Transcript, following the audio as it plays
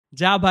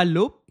Java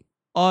loop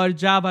or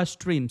Java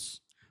streams?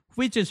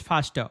 Which is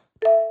faster?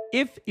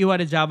 If you are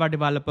a Java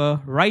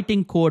developer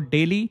writing code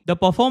daily, the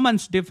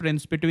performance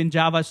difference between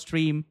Java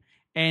stream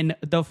and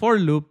the for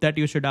loop that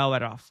you should be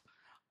aware of.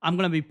 I'm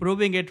going to be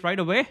proving it right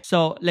away.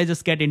 So let's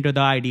just get into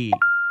the IDE.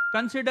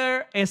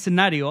 Consider a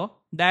scenario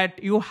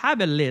that you have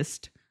a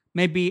list,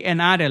 maybe an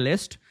array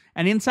list,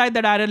 and inside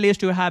that array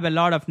list you have a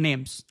lot of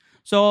names.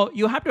 So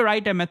you have to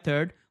write a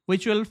method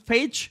which will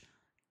fetch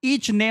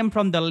each name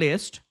from the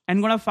list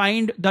and going to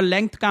find the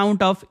length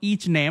count of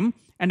each name,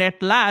 and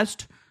at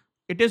last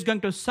it is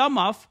going to sum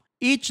up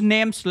each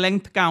name's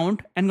length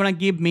count and going to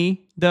give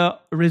me the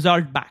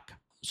result back.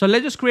 So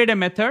let's just create a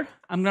method.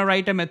 I'm going to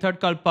write a method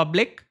called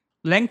public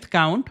length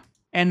count,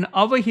 and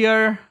over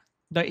here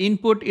the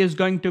input is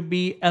going to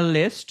be a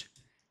list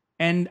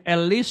and a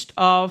list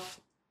of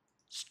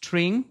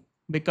string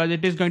because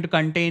it is going to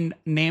contain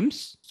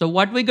names. So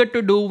what we got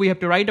to do, we have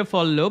to write a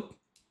for loop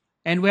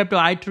and we have to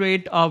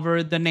iterate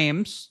over the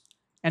names,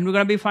 and we're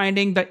going to be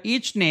finding the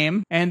each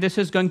name, and this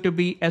is going to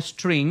be a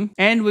string,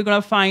 and we're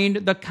going to find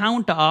the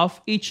count of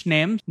each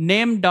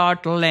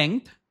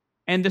name.length,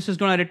 and this is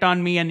going to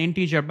return me an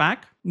integer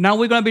back. Now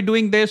we're going to be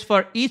doing this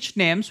for each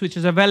names which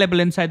is available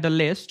inside the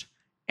list,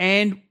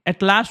 and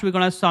at last we're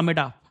going to sum it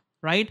up,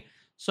 right?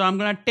 So I'm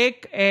going to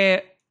take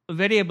a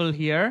variable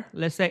here,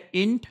 let's say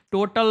int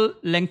total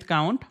length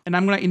count, and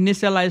I'm going to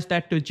initialize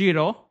that to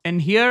 0,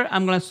 and here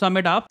I'm going to sum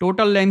it up,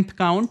 total length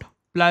count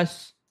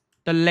plus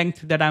the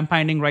length that I'm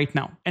finding right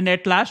now, and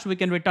at last we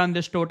can return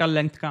this total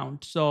length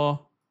count.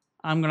 So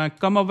I'm going to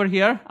come over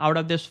here out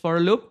of this for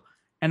loop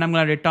and I'm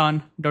going to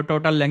return the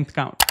total length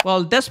count.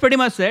 Well, that's pretty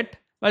much it.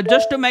 But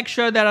just to make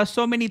sure there are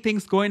so many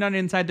things going on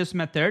inside this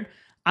method,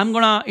 I'm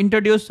going to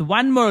introduce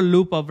one more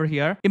loop over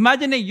here.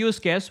 Imagine a use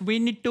case. We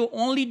need to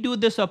only do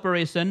this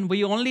operation.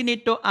 We only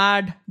need to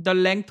add the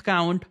length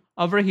count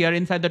over here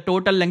inside the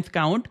total length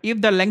count if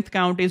the length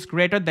count is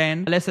greater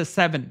than, let's say,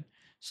 7.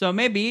 So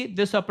maybe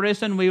this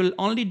operation we will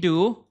only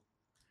do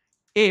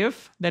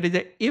if, that is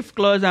a if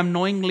clause I'm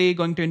knowingly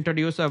going to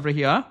introduce over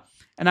here.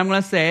 And I'm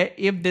going to say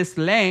if this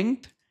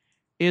length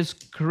is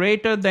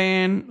greater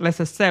than, let's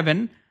say,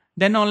 7,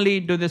 then only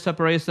do this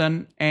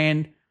operation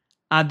and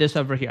add this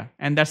over here.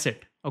 And that's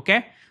it.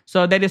 Okay.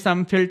 So there is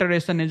some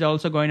filtration is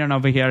also going on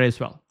over here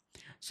as well.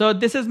 So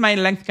this is my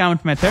length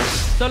count method.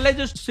 So let's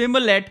just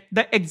simulate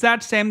the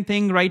exact same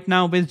thing right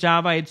now with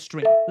Java 8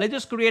 stream. Let's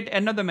just create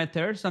another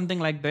method, something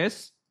like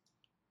this.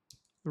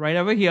 Right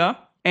over here,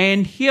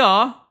 and here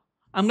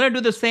I'm going to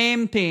do the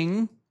same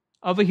thing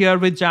over here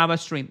with Java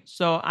stream.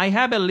 So I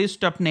have a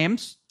list of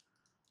names.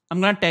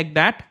 I'm going to take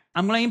that.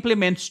 I'm going to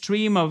implement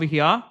stream over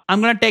here. I'm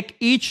going to take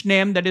each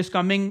name that is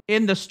coming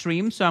in the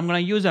stream. So I'm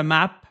going to use a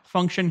map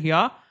function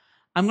here.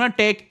 I'm going to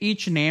take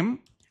each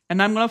name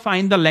and I'm going to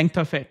find the length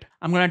of it.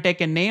 I'm going to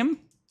take a name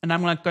and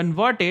I'm going to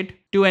convert it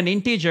to an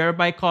integer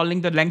by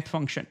calling the length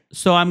function.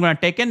 So I'm going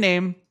to take a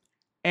name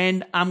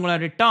and I'm going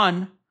to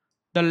return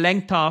the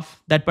length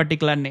of that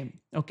particular name.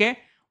 Okay.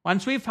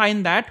 Once we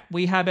find that,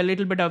 we have a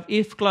little bit of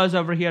if clause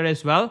over here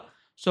as well.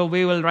 So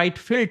we will write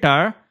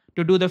filter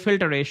to do the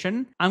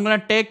filtration. I'm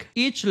going to take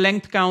each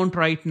length count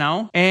right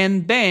now,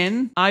 and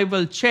then I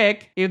will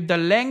check if the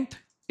length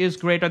is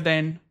greater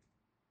than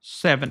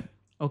 7.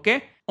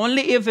 Okay.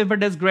 Only if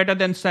it is greater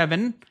than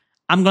 7,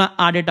 I'm going to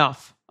add it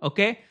off.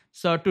 Okay.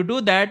 So to do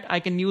that, I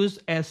can use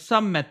a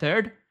sum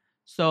method.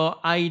 So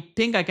I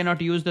think I cannot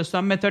use the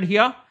sum method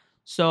here.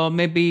 So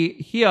maybe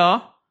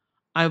here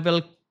I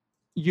will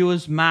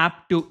use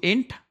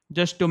mapToInt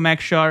just to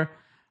make sure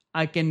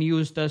I can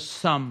use the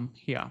sum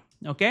here.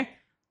 Okay,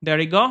 there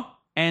we go.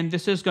 And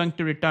this is going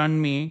to return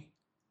me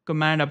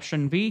command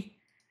option V.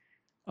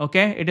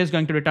 Okay, it is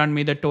going to return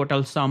me the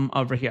total sum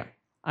over here.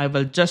 I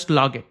will just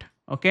log it.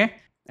 Okay,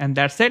 and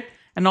that's it.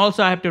 And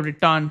also I have to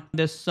return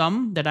this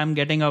sum that I'm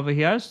getting over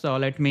here. So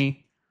let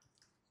me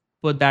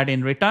put that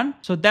in return.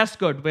 So that's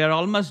good. We are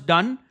almost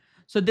done.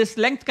 So this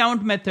length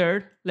count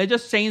method, let's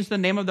just change the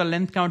name of the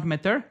length count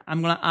method.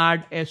 I'm going to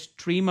add a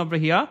stream over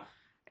here.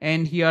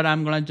 And here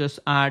I'm going to just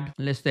add,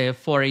 let's say,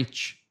 for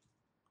each.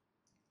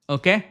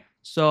 Okay.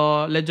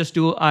 So let's just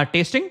do our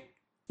testing.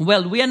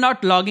 Well, we are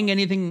not logging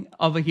anything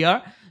over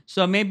here.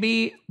 So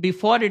maybe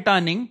before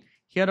returning,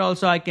 here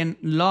also I can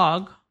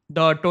log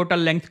the total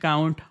length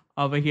count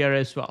over here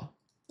as well.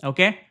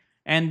 Okay.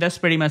 And that's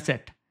pretty much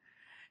it.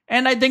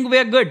 And I think we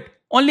are good.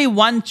 Only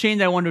one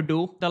change I want to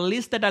do. The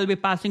list that I'll be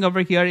passing over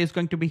here is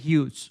going to be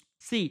huge.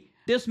 See,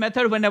 this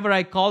method, whenever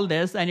I call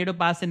this, I need to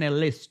pass in a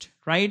list,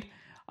 right?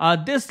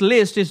 This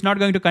list is not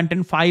going to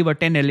contain 5 or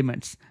 10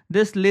 elements.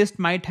 This list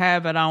might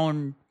have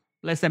around,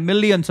 let's say,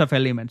 millions of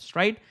elements,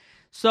 right?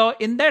 So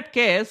in that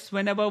case,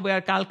 whenever we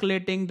are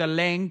calculating the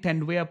length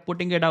and we are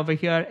putting it over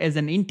here as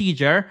an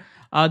integer,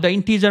 the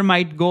integer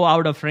might go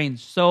out of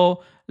range.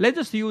 So let's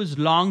just use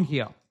long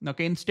here.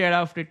 Okay, instead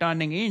of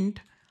returning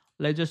int,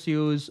 let's just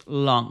use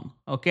long.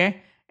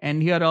 Okay,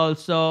 and here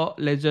also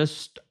let's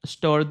just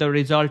store the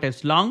result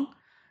as long,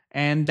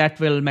 and that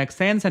will make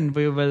sense, and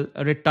we will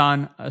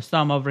return a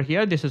sum over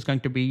here. This is going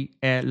to be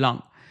a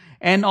long.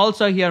 And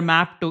also here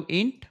map to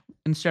int,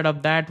 Instead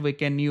of that, we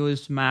can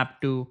use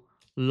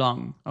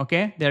mapToLong.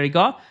 Okay, there we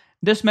go.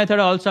 This method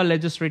also,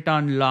 let's just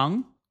return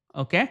long.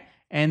 Okay,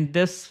 and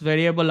this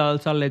variable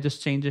also, let's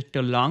just change it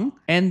to long.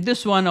 And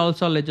this one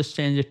also, let's just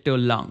change it to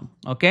long.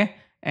 Okay,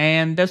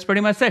 and that's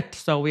pretty much it.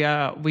 So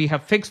we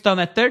have fixed the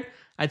method.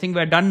 I think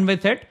we're done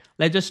with it.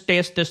 Let's just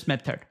test this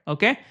method.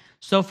 Okay,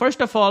 so first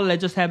of all,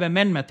 let's just have a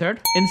main method.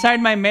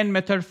 Inside my main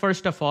method,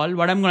 first of all,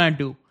 what I'm gonna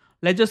do,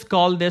 let's just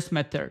call this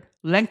method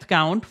length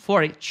count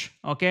for each.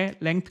 Okay,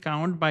 length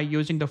count by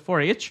using the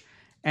for each,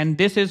 and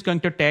this is going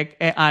to take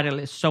a array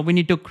list. So we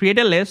need to create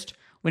a list.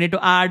 We need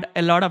to add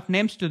a lot of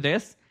names to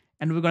this,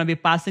 and we're going to be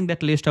passing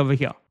that list over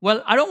here.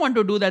 Well, I don't want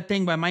to do that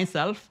thing by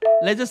myself.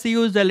 Let's just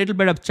use a little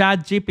bit of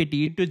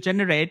ChatGPT to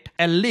generate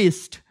a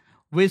list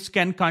which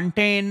can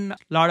contain a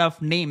lot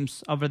of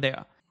names over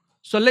there.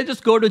 So let's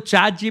just go to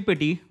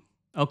ChatGPT.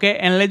 Okay,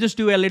 and let's just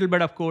do a little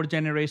bit of code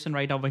generation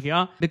right over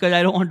here because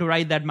I don't want to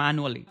write that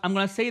manually. I'm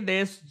going to say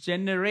this,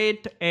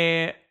 generate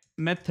a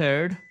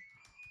method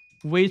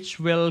which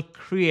will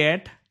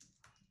create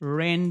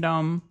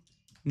random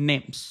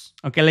names.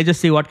 Okay, let's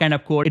just see what kind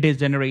of code it is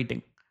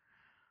generating.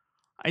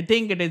 I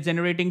think it is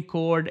generating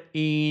code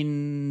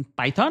in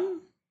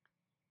Python.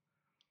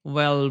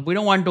 Well, we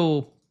don't want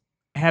to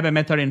have a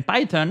method in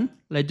Python.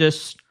 Let's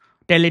just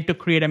tell it to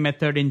create a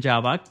method in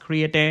Java.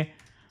 Create a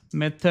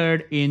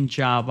method in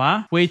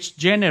Java which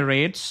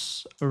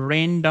generates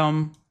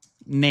random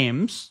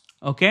names.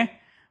 Okay,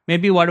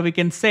 maybe what we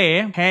can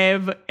say,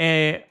 have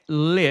a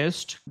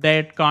list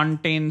that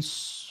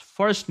contains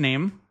first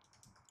name.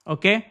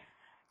 Okay,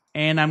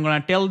 and I'm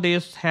gonna tell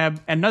this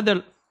have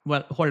another,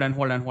 well, hold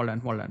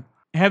on.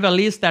 Have a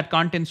list that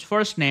contains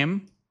first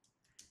name,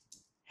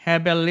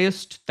 have a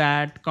list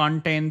that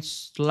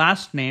contains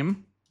last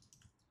name.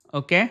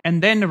 Okay,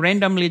 and then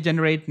randomly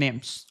generate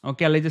names.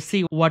 Okay, let's just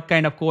see what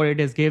kind of code it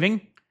is giving.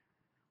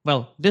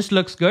 Well, this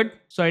looks good.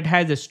 So it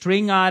has a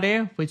string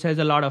array which has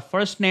a lot of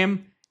first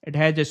name. It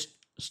has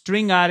a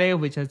string array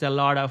which has a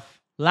lot of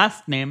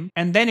last name,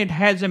 and then it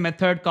has a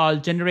method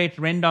called generate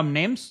random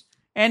names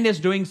and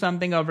is doing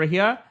something over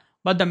here.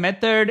 But the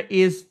method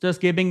is just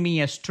giving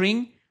me a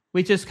string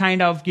which is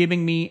kind of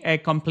giving me a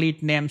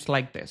complete names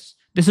like this.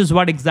 This is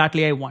what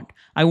exactly I want.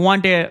 I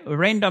want a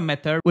random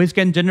method which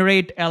can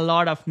generate a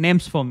lot of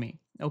names for me.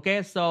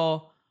 Okay,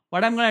 so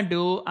what I'm gonna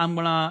do, I'm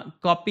gonna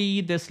copy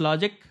this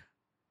logic,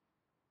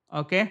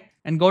 okay,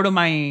 and go to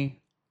my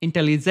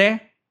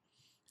IntelliJ,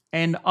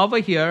 and over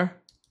here,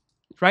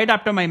 right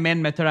after my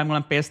main method, I'm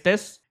gonna paste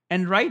this.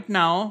 And right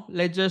now,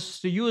 let's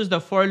just use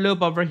the for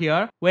loop over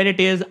here where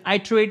it is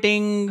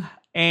iterating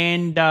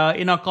and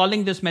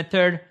calling this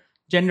method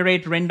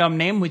generate random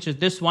name, which is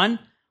this one,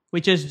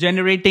 which is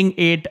generating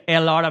it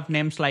a lot of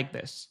names like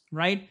this,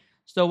 right?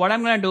 So what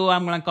I'm going to do,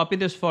 I'm going to copy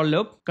this for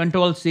loop,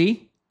 Control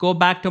C, go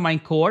back to my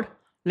code.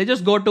 Let's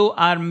just go to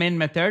our main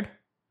method.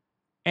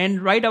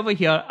 And right over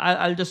here,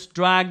 I'll just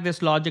drag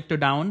this logic to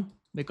down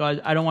because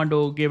I don't want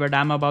to give a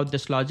damn about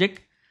this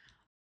logic.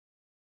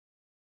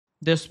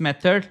 This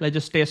method, let's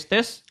just test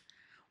this.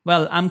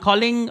 Well, I'm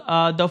calling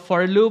the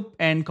for loop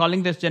and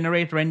calling this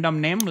generate random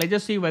name. Let's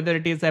just see whether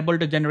it is able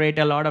to generate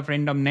a lot of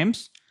random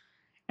names.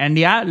 And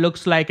yeah,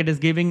 looks like it is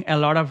giving a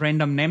lot of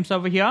random names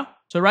over here.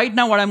 So right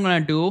now what I'm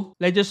going to do,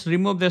 let's just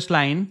remove this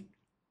line.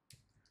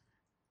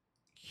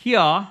 Here,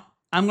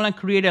 I'm going to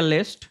create a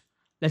list.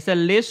 Let's say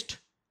list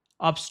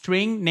of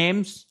string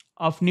names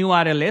of new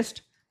array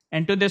list.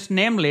 And to this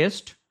name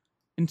list,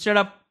 instead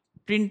of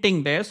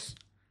printing this,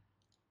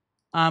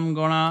 I'm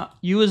gonna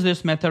use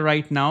this method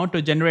right now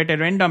to generate a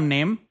random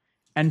name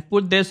and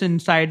put this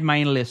inside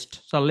my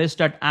list. So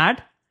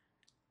list.add,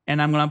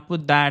 and I'm gonna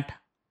put that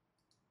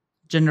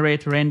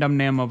generate random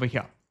name over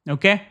here.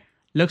 Okay,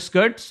 looks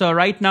good. So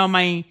right now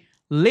my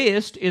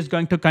list is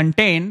going to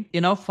contain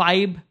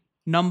 5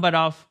 number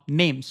of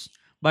names,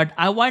 but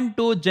I want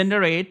to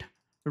generate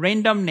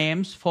random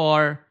names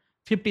for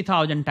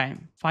 50,000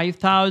 times.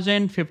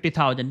 5,000,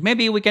 50,000.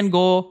 Maybe we can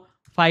go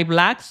 5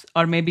 lakhs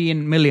or maybe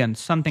in millions,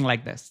 something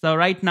like this. So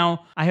right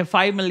now I have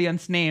 5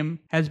 million's name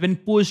has been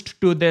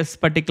pushed to this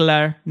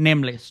particular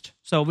name list.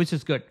 So which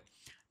is good.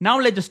 Now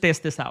let's just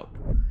test this out.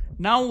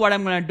 Now what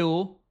I'm going to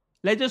do,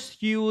 let's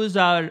just use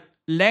our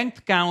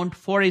length count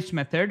for each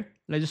method.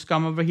 Let's just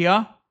come over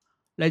here.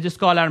 Let's just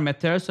call our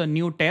method. So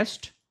new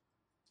test.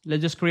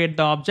 Let's just create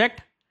the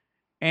object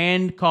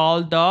and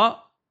call the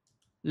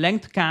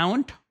length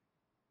count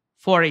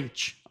for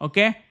each.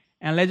 Okay.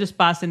 And let's just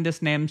pass in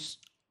this names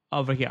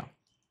over here.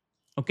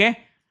 Okay,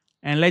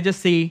 and let's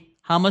just see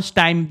how much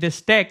time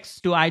this takes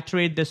to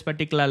iterate this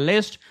particular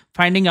list,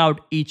 finding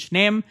out each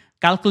name,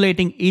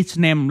 calculating each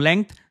name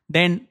length,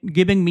 then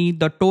giving me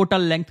the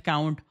total length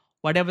count,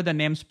 whatever the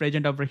names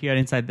present over here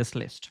inside this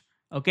list.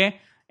 Okay,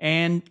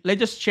 and let's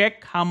just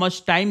check how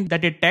much time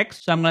that it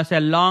takes. So I'm going to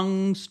say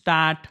long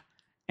start,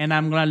 and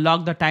I'm going to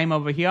log the time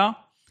over here,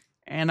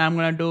 and I'm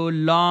going to do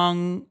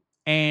long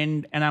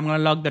end, and I'm going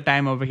to log the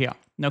time over here.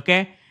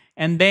 Okay,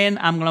 and then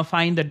I'm going to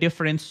find the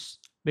difference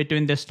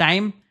between this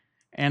time,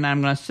 and I'm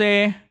going to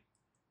say,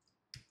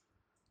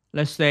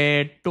 let's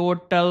say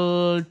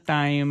total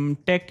time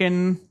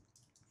taken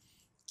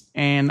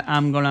And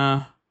I'm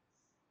gonna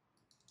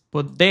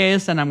put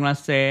this, and I'm gonna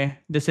say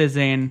this is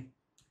in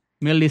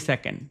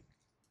millisecond.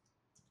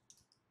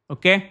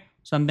 Okay,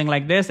 something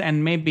like this,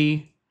 and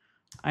maybe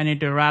I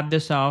need to wrap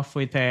this off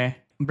with a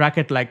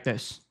bracket like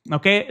this.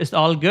 Okay, it's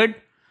all good.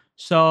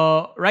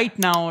 So right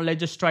now,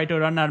 let's just try to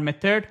run our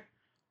method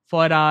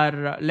for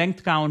our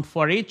length count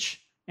for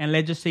each, and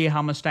let's just see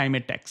how much time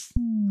it takes.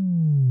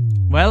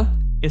 Well,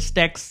 it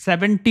takes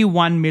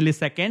 71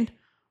 millisecond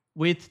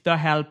with the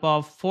help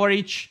of for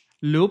each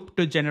loop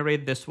to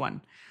generate this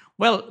one.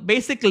 Well,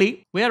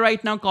 basically, we are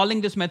right now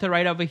calling this method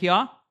right over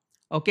here.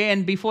 Okay,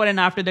 and before and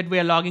after that, we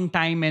are logging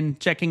time and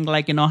checking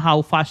like,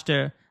 how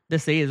faster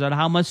this is or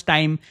how much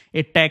time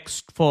it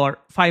takes for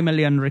 5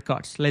 million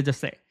records, let's just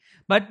say.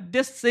 But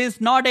this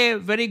is not a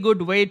very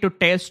good way to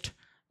test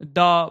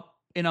the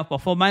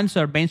performance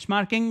or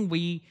benchmarking.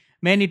 We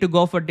may need to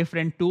go for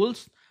different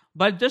tools.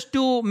 But just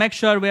to make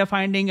sure we are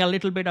finding a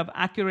little bit of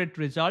accurate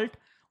result,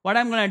 what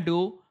I'm going to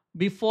do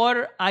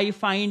before I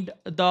find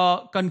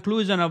the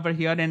conclusion over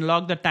here and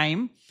log the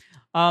time,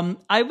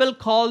 I will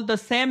call the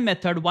same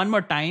method one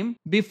more time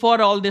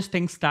before all these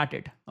things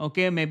started.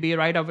 Okay, maybe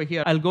right over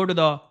here, I'll go to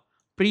the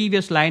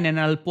previous line and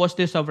I'll post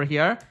this over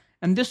here.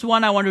 And this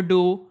one I want to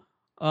do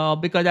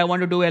because I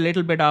want to do a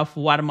little bit of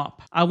warm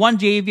up. I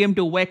want JVM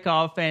to wake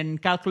up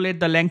and calculate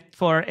the length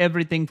for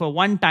everything for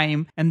one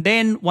time. And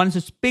then once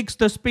it picks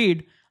the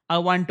speed, I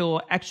want to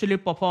actually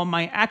perform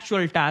my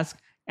actual task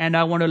and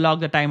I want to log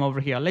the time over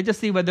here. Let's just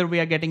see whether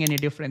we are getting any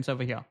difference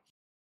over here.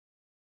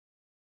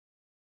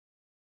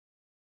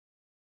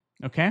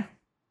 Okay.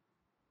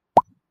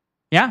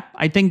 Yeah,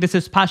 I think this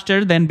is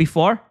faster than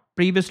before.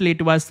 Previously,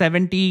 it was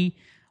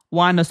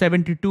 71 or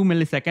 72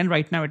 millisecond.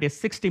 Right now, it is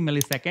 60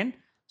 millisecond.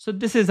 So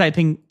this is, I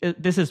think,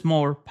 this is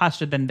more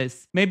faster than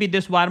this. Maybe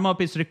this warm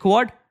up is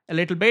required a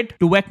little bit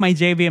to wake my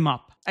JVM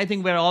up. I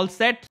think we're all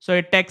set. So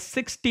it takes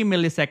 60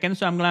 milliseconds.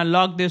 So I'm going to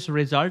log this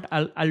result.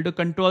 I'll do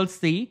Control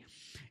C,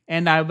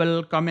 and I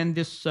will comment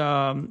this,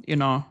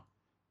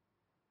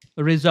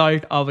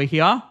 result over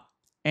here.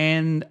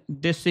 And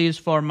this is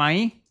for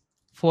my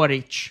for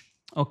each.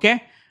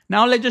 Okay.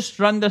 Now let's just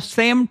run the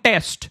same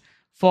test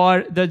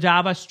for the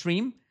Java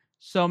stream.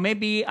 So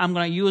maybe I'm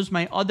going to use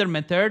my other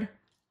method,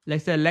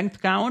 let's say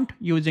length count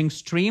using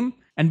stream.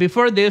 And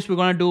before this, we're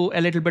going to do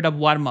a little bit of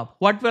warm up.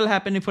 What will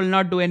happen if we'll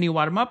not do any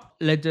warm up?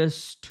 Let's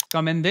just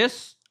comment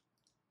this,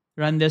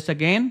 run this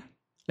again.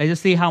 Let's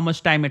just see how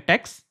much time it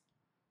takes.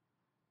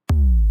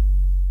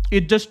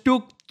 It just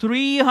took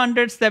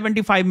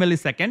 375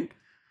 milliseconds.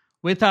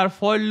 With our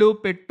for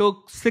loop, it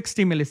took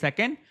 60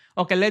 milliseconds.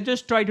 Okay, let's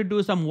just try to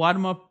do some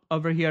warm up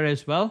over here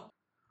as well.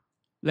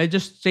 Let's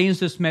just change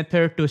this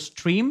method to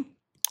stream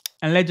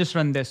and let's just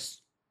run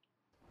this.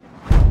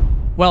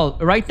 Well,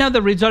 right now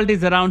the result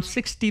is around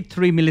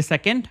 63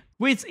 milliseconds,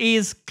 which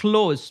is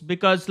close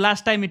because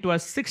last time it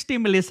was 60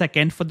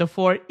 milliseconds for the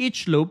for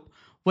each loop,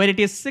 where it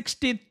is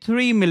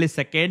 63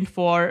 milliseconds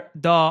for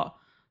the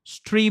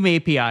stream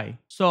API.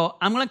 So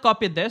I'm going to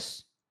copy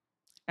this,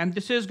 and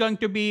this is going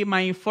to be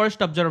my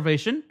first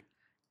observation,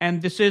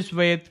 and this is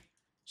with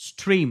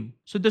stream.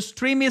 So the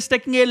stream is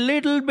taking a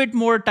little bit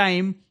more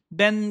time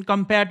than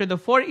compared to the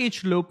for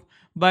each loop,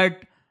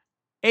 but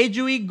as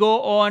we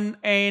go on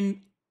and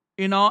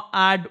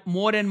add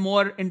more and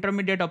more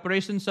intermediate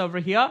operations over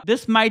here,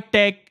 this might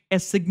take a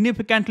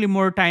significantly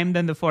more time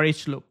than the for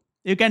each loop.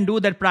 You can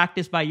do that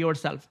practice by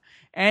yourself.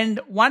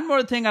 And one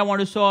more thing I want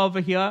to show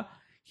over here.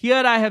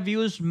 Here I have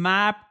used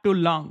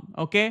mapToLong.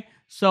 Okay.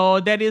 So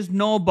there is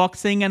no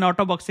boxing and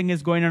auto boxing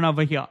is going on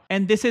over here.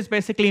 And this is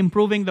basically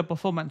improving the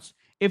performance.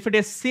 If it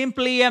is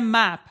simply a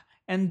map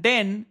and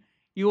then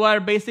you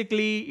are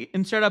basically,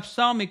 instead of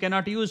sum, you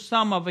cannot use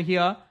sum over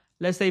here.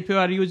 Let's say if you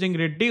are using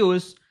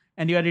reduce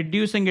and you are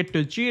reducing it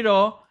to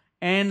 0,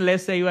 and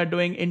let's say you are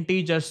doing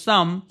integer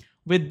sum.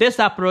 With this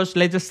approach,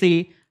 let's just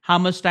see how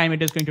much time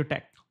it is going to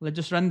take. Let's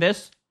just run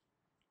this.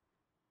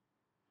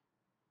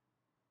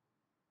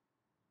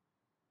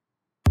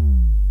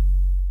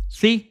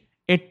 See,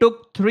 it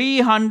took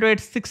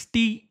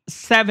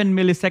 367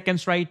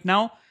 milliseconds right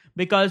now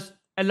because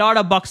a lot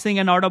of boxing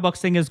and auto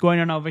boxing is going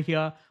on over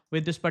here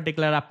with this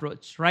particular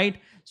approach, right?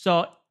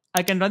 So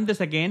I can run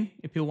this again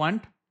if you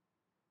want.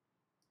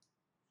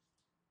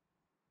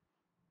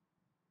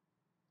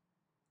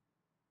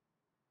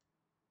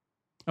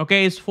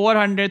 Okay, it's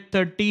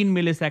 413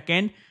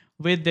 milliseconds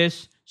with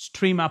this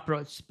stream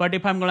approach. But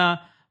if I'm going to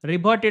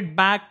revert it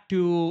back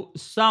to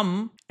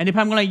sum, and if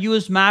I'm going to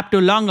use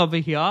mapToLong over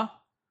here,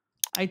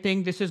 I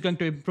think this is going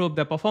to improve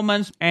the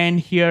performance. And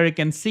here you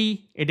can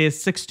see it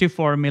is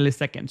 64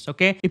 milliseconds.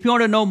 Okay. If you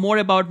want to know more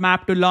about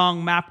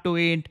mapToLong,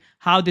 map2int,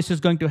 how this is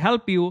going to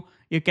help you,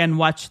 you can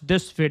watch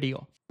this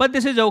video. But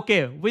this is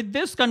okay. With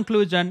this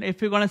conclusion,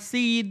 if you're going to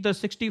see the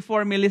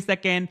 64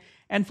 millisecond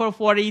and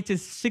for each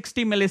is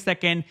 60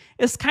 millisecond,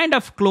 it's kind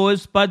of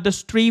close, but the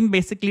stream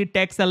basically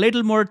takes a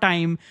little more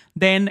time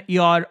than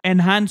your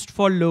enhanced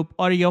for loop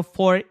or your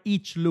for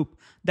each loop.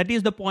 That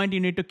is the point you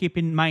need to keep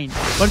in mind.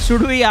 But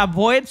should we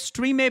avoid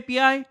stream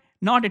API?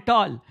 Not at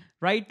all,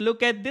 right?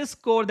 Look at this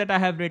code that I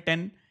have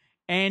written.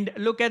 And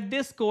look at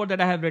this code that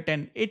I have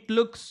written. It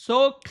looks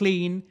so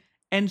clean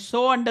and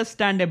so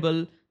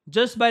understandable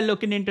just by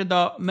looking into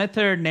the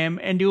method name,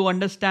 and you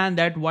understand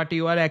that what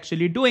you are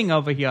actually doing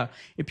over here.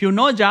 If you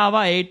know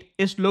Java 8,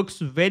 it looks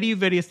very,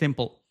 very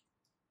simple.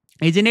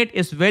 Isn't it?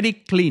 It's very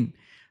clean.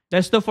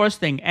 That's the first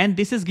thing. And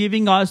this is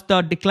giving us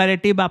the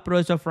declarative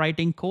approach of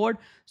writing code.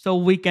 So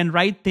we can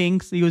write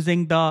things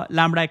using the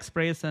Lambda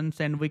expressions,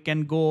 and we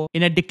can go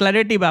in a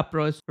declarative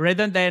approach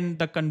rather than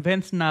the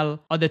conventional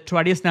or the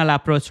traditional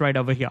approach right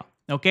over here.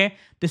 Okay,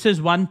 this is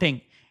one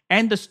thing.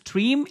 And the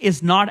stream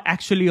is not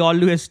actually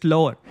always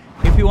slower.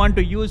 If you want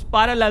to use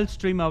parallel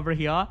stream over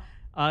here,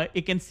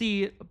 you can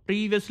see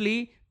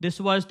previously this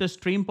was the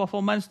stream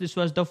performance, this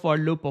was the for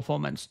loop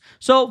performance.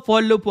 So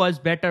for loop was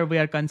better, we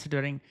are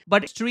considering.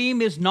 But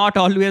stream is not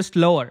always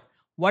slower.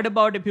 What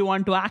about if you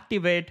want to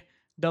activate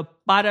the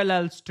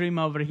parallel stream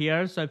over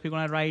here? So if you're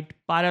going to write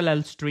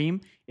parallel stream,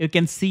 you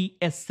can see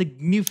a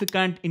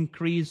significant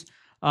increase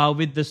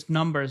with this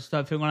numbers. So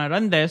if you're going to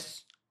run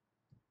this,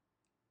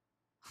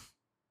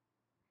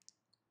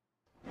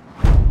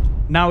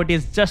 now it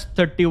is just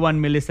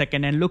 31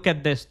 millisecond. And look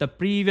at this, the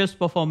previous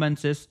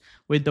performances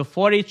with the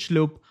for each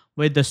loop,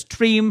 with the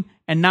stream,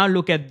 and now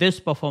look at this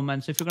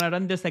performance. If you're going to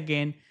run this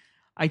again,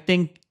 I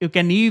think you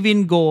can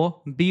even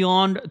go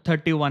beyond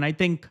 31. I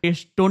think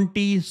it's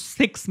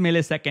 26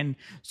 millisecond.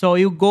 So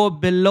you go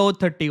below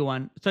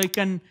 31. So you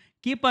can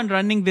keep on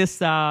running this,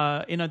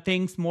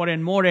 things more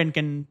and more, and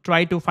can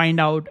try to find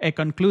out a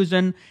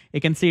conclusion.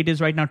 You can see it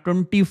is right now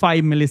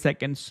 25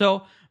 milliseconds.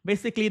 So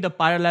basically the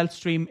parallel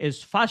stream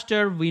is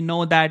faster. We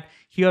know that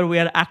here we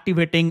are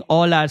activating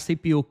all our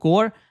CPU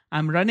core.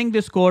 I'm running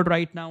this code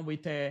right now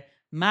with a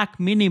Mac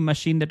mini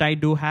machine that I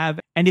do have,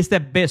 and it's the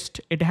best.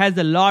 It has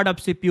a lot of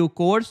CPU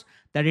cores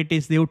that it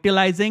is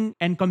utilizing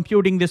and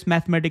computing this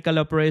mathematical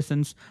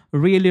operations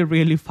really,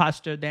 really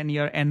faster than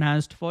your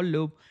enhanced for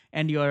loop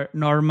and your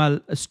normal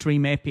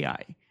stream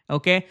API.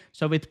 Okay,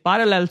 so with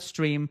parallel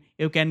stream,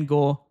 you can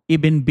go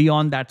even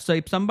beyond that. So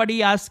if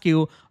somebody asks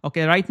you,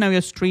 okay, right now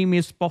your stream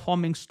is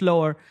performing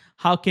slower,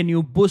 how can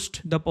you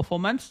boost the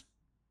performance?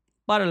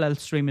 Parallel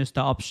stream is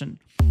the option.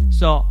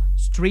 So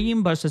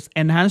stream versus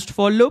enhanced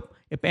for loop.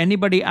 If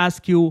anybody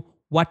asks you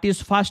what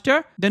is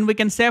faster, then we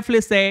can safely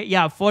say,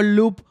 yeah, for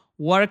loop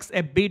works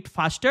a bit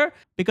faster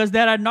because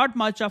there are not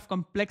much of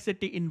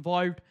complexity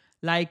involved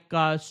like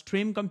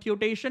stream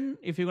computation.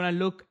 If you're going to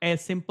look a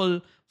simple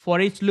for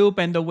each loop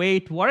and the way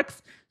it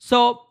works.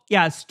 So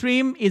yeah,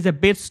 stream is a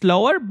bit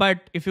slower,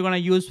 but if you're going to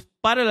use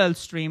parallel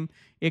stream,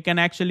 you can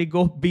actually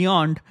go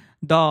beyond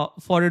the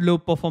for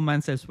loop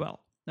performance as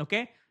well.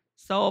 Okay.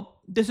 So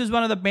this is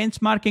one of the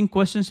benchmarking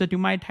questions that you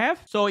might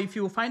have. So if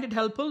you find it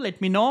helpful, let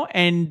me know,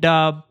 and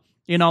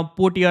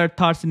put your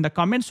thoughts in the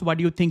comments. What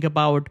do you think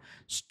about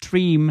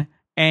stream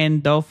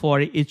and the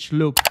for each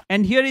loop?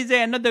 And here is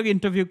another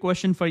interview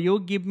question for you.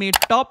 Give me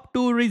top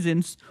 2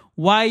 reasons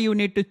why you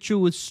need to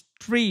choose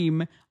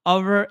stream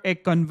over a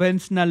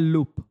conventional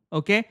loop.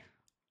 Okay,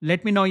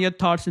 let me know your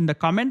thoughts in the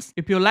comments.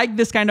 If you like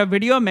this kind of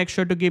video, make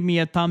sure to give me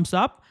a thumbs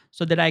up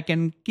so that I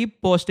can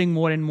keep posting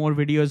more and more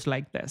videos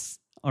like this.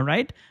 All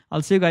right,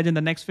 I'll see you guys in the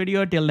next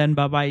video. Till then,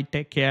 bye bye,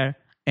 take care,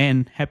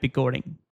 and happy coding.